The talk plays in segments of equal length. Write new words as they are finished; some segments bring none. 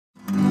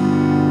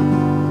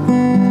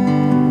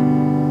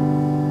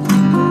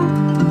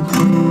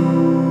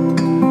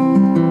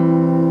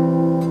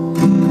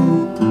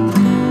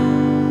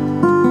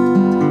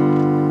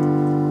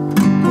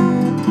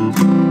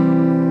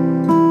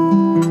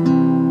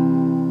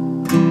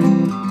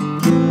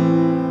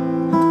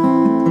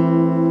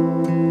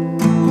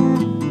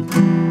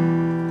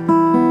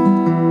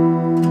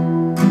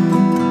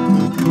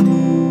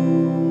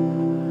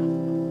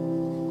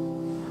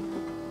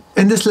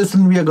this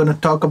lesson, we are going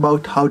to talk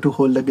about how to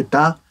hold a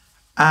guitar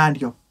and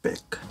your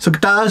pick. So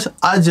guitars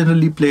are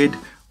generally played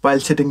while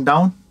sitting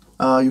down.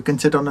 You can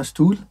sit on a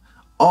stool,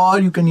 or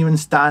you can even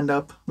stand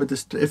up with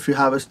if you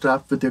have a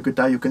strap with your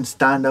guitar, you can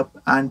stand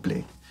up and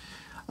play.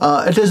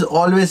 It is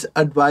always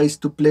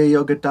advised to play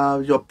your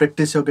guitar,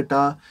 practice your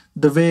guitar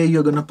the way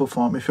you're going to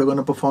perform. If you're going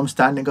to perform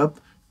standing up,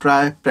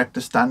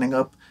 practice standing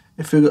up.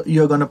 If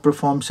you're going to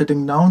perform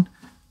sitting down,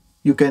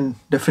 you can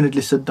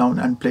definitely sit down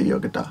and play your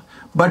guitar.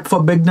 But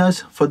for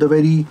beginners, for the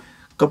very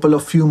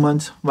few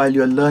months while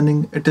you're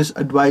learning, it is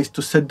advised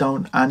to sit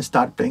down and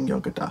start playing your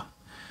guitar.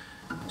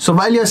 So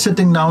while you're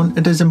sitting down,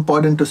 it is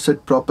important to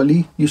sit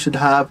properly. You should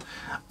have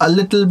a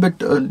little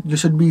bit, you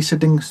should be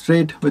sitting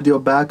straight with your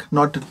back,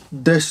 not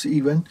this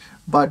even,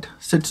 but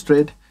sit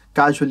straight,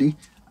 casually,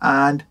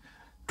 and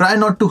try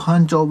not to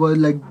hunch over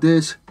like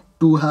this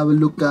to have a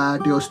look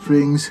at your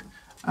strings.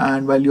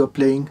 And while you're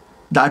playing,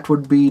 that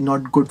would be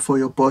not good for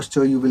your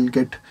posture. You will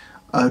get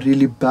a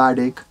really bad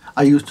ache.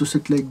 I used to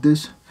sit like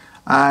this,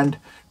 and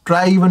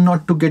try even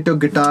not to get your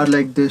guitar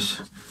like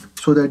this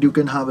so that you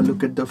can have a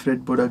look at the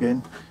fretboard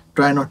again.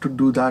 Try not to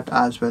do that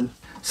as well.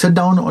 Sit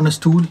down on a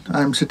stool.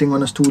 I'm sitting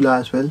on a stool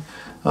as well.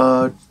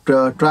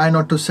 Try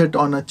not to sit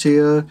on a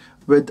chair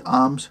with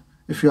arms.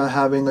 If you are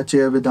having a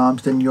chair with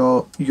arms, then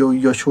your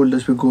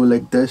shoulders will go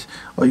like this,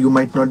 or you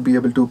might not be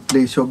able to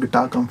place your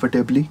guitar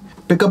comfortably.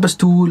 Pick up a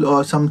stool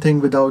or something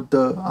without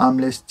the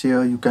armless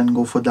chair. You can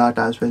go for that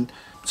as well.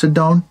 Sit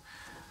down.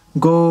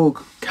 Go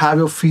have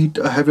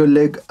your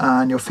leg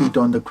and your feet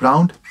on the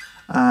ground,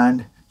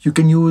 and you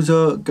can use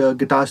a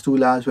guitar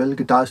stool as well.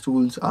 Guitar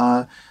stools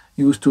are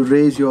used to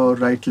raise your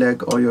right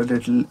leg or your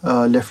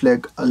left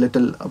leg a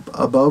little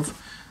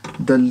above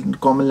the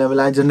common level.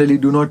 I generally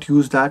do not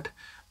use that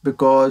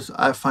because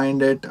I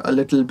find it a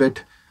little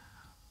bit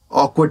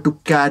awkward to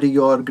carry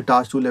your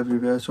guitar stool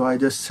everywhere. So I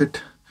just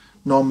sit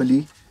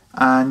normally,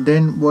 and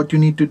then what you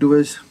need to do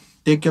is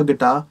take your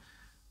guitar,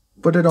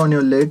 put it on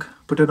your leg,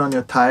 put it on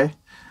your thigh.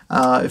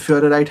 If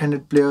you're a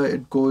right-handed player,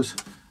 it goes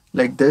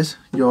like this.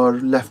 Your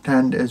left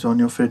hand is on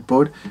your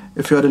fretboard.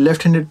 If you're a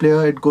left-handed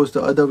player, it goes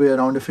the other way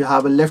around. If you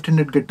have a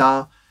left-handed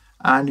guitar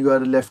and you are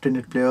a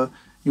left-handed player,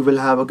 you will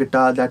have a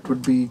guitar that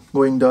would be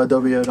going the other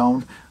way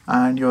around,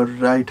 and your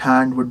right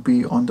hand would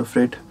be on the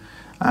fret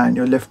and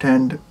your left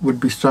hand would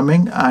be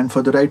strumming. And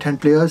for the right-hand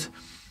players,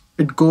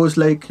 it goes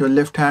like your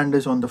left hand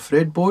is on the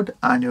fretboard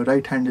and your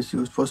right hand is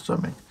used for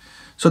strumming.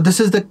 So this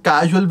is the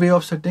casual way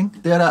of sitting.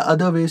 There are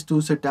other ways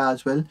to sit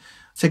as well.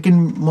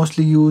 Second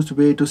mostly used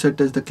way to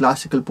sit is the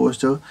classical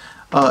posture.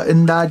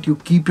 In that, you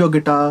keep your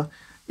guitar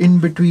in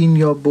between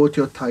both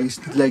your thighs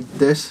like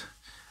this,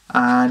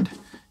 and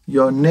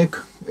your neck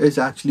is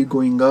actually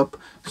going up.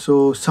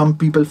 So some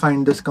people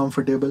find this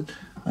comfortable.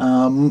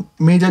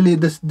 Majorly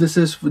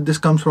this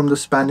comes from the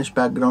Spanish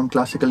background,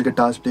 classical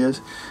guitar players.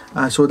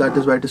 So that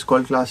is why it is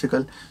called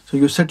classical. So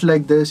you sit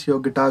like this, your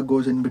guitar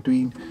goes in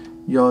between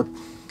your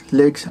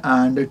legs,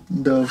 and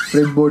the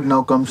fretboard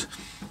now comes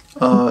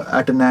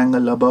at an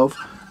angle above,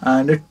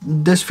 and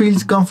this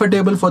feels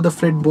comfortable for the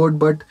fretboard,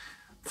 but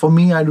for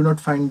me, I do not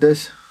find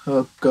this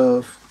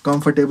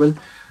comfortable.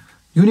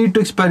 You need to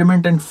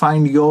experiment and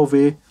find your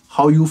way,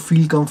 how you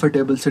feel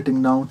comfortable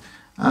sitting down.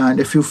 And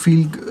if you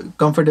feel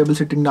comfortable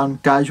sitting down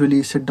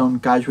casually, sit down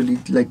casually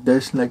like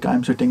this, like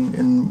I'm sitting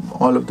in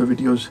all of the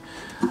videos.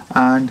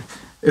 And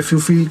if you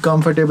feel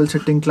comfortable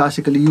sitting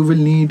classically, you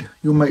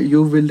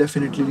will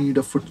definitely need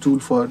a footstool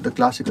for the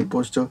classical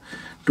posture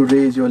to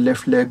raise your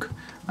left leg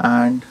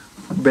and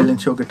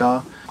balance your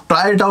guitar.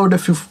 Try it out.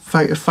 If you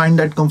find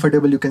that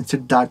comfortable, you can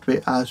sit that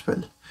way as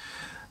well.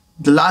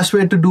 The last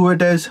way to do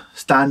it is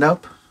stand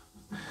up.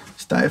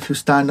 If you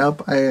stand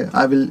up,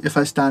 if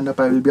I stand up,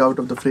 I will be out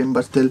of the frame,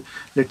 but still,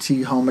 let's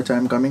see how much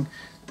I'm coming.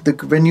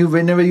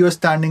 Whenever you are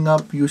standing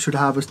up, you should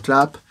have a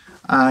strap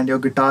and your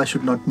guitar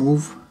should not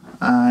move.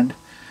 And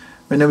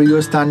whenever you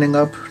are standing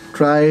up,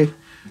 try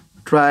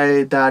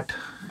that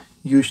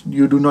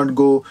you do not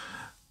go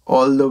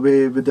all the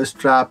way with the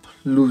strap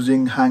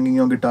hanging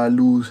your guitar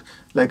loose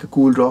like a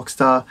cool rock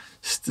star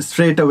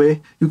straight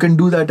away. You can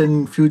do that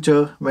in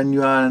future when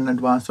you are an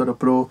advanced or a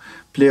pro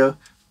player.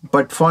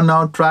 But for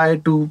now, try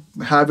to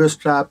have your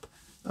strap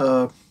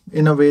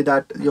in a way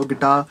that your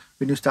guitar,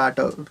 when you stand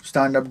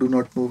up, do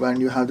not move,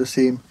 and you have the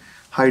same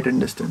height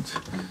and distance.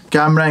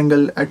 Camera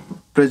angle at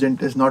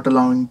present is not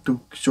allowing to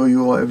show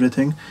you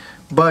everything,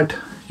 but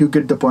you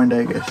get the point,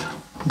 I guess.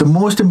 The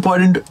most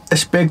important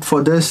aspect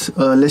for this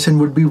lesson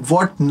would be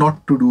what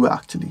not to do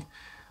actually.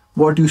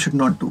 What you should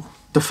not do.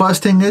 The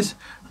first thing is,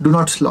 do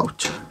not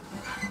slouch.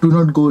 Do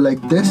not go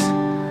like this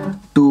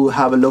to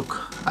have a look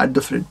at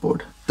the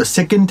fretboard. The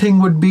second thing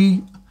would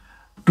be,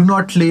 do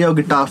not lay your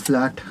guitar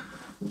flat,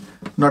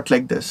 not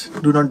like this.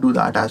 Do not do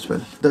that as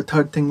well. The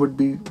third thing would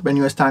be, when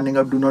you are standing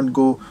up, do not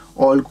go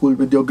all cool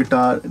with your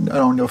guitar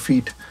around your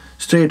feet,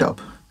 straight up.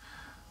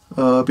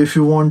 If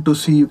you want to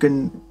see, you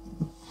can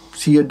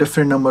see a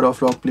different number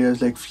of rock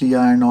players like Flea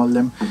and all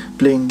them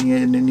playing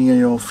near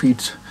your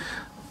feet.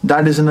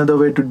 That is another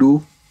way to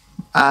do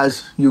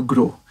as you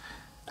grow.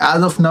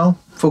 As of now,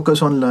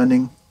 focus on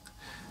learning.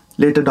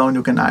 Later down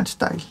you can add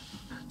style.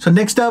 So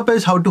next up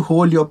is how to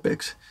hold your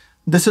picks.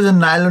 This is a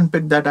nylon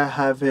pick that I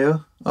have here.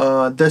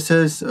 This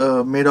is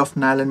made of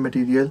nylon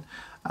material,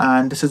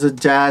 and this is a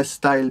jazz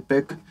style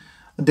pick.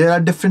 There are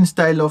different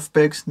style of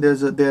picks. There is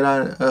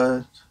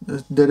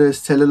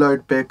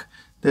celluloid pick,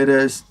 there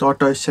is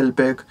tortoise shell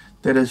pick,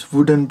 there is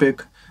wooden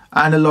pick,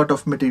 and a lot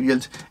of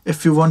materials.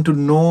 If you want to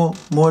know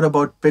more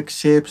about pick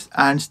shapes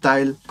and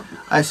style,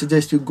 I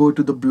suggest you go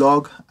to the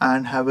blog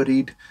and have a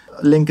read.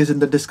 Link is in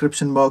the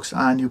description box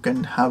and you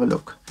can have a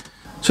look.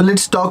 So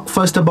let's talk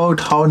first about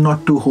how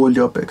not to hold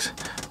your picks.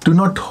 Do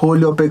not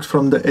hold your picks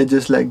from the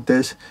edges like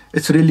this.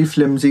 It's really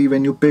flimsy.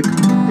 When you pick,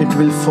 it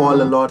will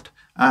fall a lot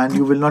and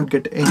you will not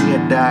get any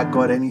attack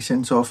or any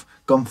sense of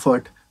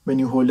comfort when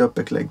you hold your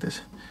pick like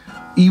this.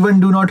 Even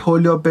do not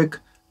hold your pick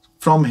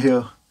from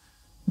here,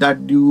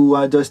 that you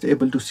are just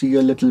able to see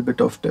a little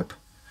bit of tip.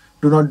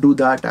 Do not do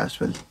that as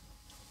well.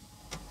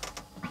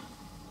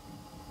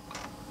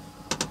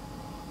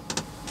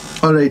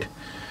 Alright,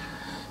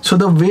 so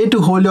the way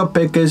to hold your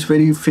pick is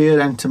very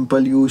fair and simple.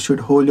 You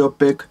should hold your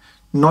pick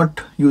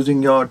not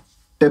using your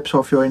tips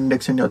of your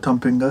index and your thumb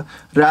finger.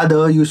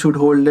 Rather, you should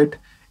hold it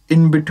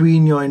in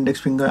between your index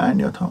finger and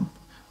your thumb.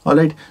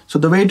 Alright, so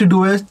the way to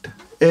do it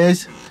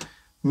is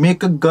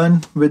make a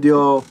gun with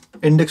your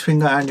index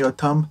finger and your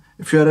thumb.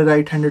 If you're a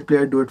right-handed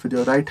player, do it with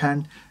your right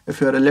hand.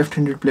 If you're a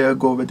left-handed player,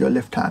 go with your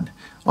left hand.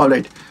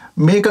 Alright,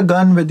 make a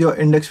gun with your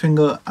index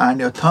finger and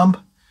your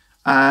thumb.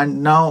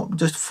 And now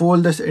just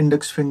fold this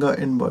index finger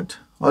inwards.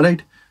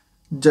 Alright,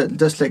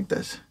 just like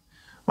this.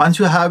 Once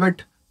you have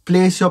it,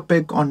 place your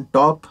pick on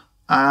top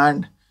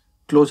and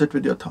close it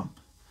with your thumb.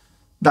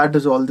 That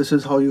is all. This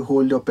is how you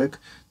hold your pick.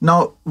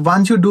 Now,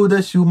 once you do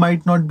this, you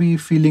might not be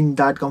feeling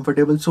that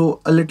comfortable. So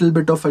a little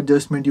bit of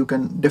adjustment you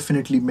can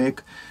definitely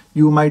make.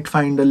 You might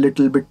find a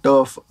little bit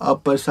of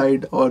upper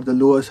side or the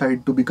lower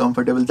side to be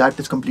comfortable. That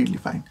is completely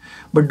fine.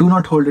 But do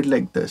not hold it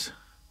like this.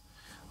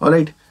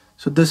 Alright.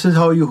 So this is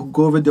how you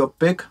go with your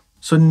pick.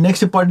 So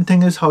next important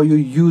thing is how you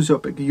use your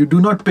pick. You do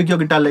not pick your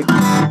guitar like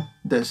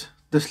this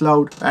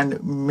loud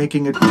and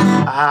making it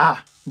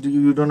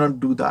you do not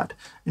do that.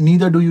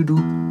 Neither do you do.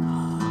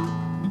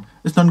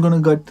 It's not gonna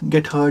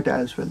get hurt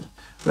as well,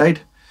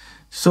 right?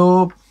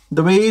 So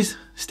the way is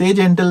stay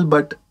gentle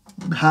but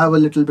have a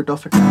little bit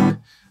of attack.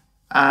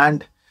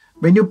 And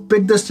when you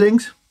pick the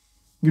strings,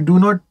 you do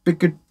not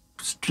pick it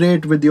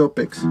straight with your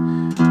picks.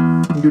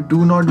 You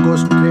do not go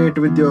straight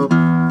with your,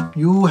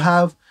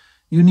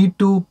 you need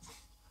to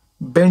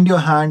bend your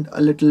hand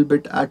a little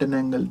bit at an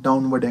angle,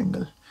 downward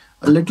angle.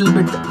 A little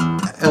bit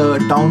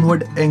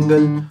downward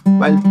angle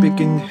while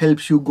picking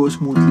helps you go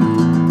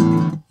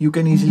smoothly. You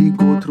can easily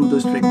go through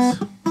the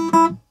strings.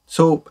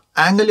 So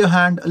angle your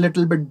hand a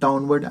little bit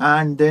downward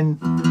and then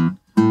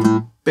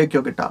pick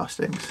your guitar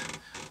strings.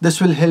 This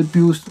will help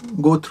you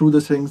go through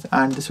the strings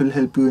and this will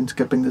help you in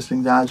skipping the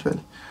strings as well.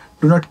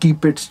 Do not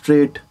keep it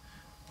straight,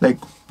 like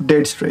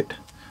dead straight,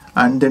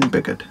 and then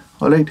pick it.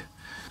 Alright.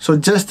 So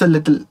just a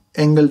little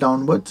angle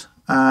downwards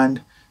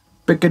and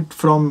pick it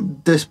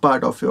from this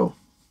part of your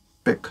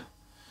pick.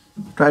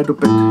 Try to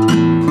pick.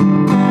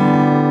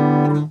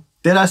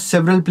 There are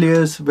several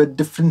players with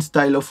different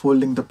style of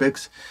holding the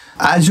picks.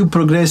 As you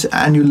progress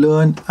and you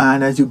learn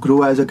and as you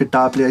grow as a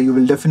guitar player, you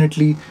will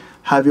definitely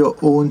have your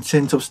own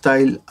sense of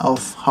style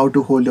of how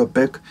to hold your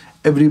pick.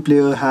 Every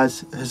player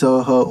has his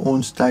or her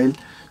own style,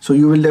 so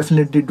you will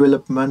definitely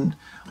develop one.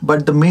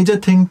 But the major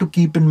thing to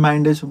keep in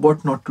mind is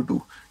what not to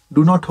do.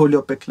 Do not hold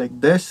your pick like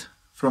this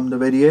from the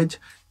very edge.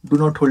 Do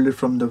not hold it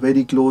from the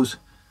very close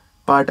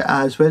part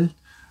as well.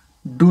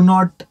 Do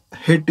not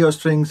hit your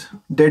strings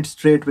dead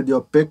straight with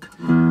your pick.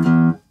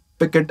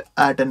 Pick it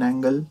at an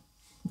angle,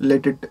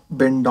 let it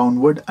bend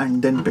downward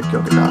and then pick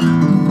your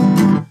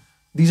guitar.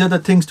 These are the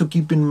things to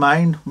keep in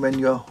mind when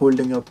you are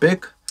holding your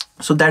pick.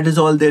 So that is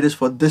all there is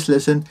for this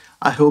lesson.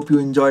 I hope you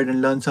enjoyed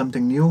and learned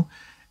something new.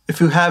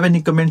 If you have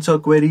any comments or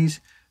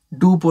queries,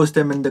 do post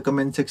them in the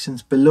comment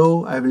sections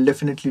below. I will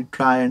definitely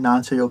try and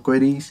answer your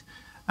queries.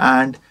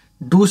 And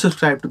do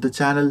subscribe to the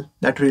channel.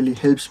 That really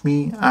helps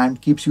me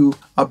and keeps you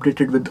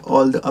updated with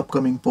all the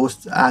upcoming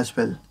posts as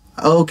well.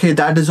 Okay,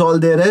 that is all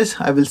there is.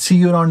 I will see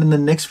you around in the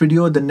next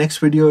video. The next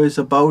video is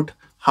about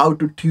how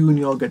to tune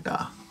your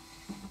guitar.